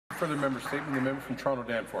further member statement. The member from Toronto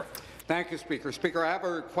Danforth. Thank you, Speaker. Speaker, I have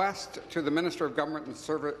a request to the Minister of Government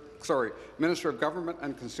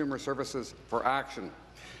and Consumer Services for action.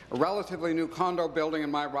 A relatively new condo building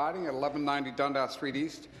in my riding at 1190 Dundas Street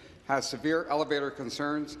East has severe elevator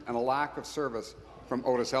concerns and a lack of service from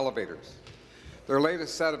Otis Elevators. Their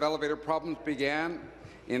latest set of elevator problems began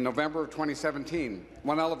in November of 2017.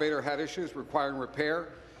 One elevator had issues requiring repair,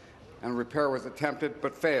 and repair was attempted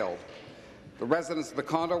but failed. The residents of the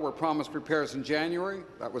condo were promised repairs in January.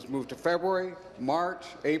 That was moved to February, March,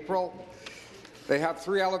 April. They have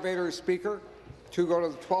 3 elevators, Speaker. 2 go to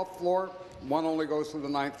the 12th floor, 1 only goes to the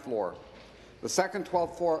 9th floor. The second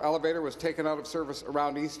 12th floor elevator was taken out of service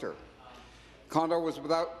around Easter. Condo was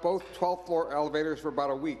without both 12th floor elevators for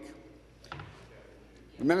about a week.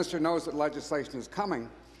 The minister knows that legislation is coming,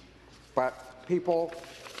 but people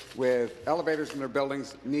with elevators in their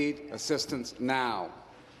buildings need assistance now.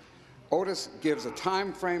 Otis gives a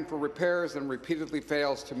time frame for repairs and repeatedly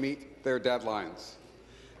fails to meet their deadlines.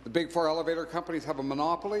 The Big 4 elevator companies have a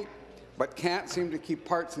monopoly, but can't seem to keep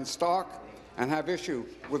parts in stock and have issue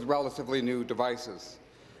with relatively new devices.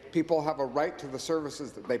 People have a right to the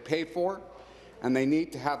services that they pay for, and they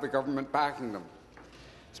need to have the government backing them.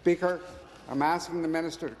 Speaker, I'm asking the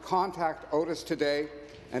minister to contact Otis today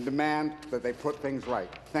and demand that they put things right.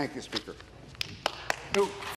 Thank you, Speaker.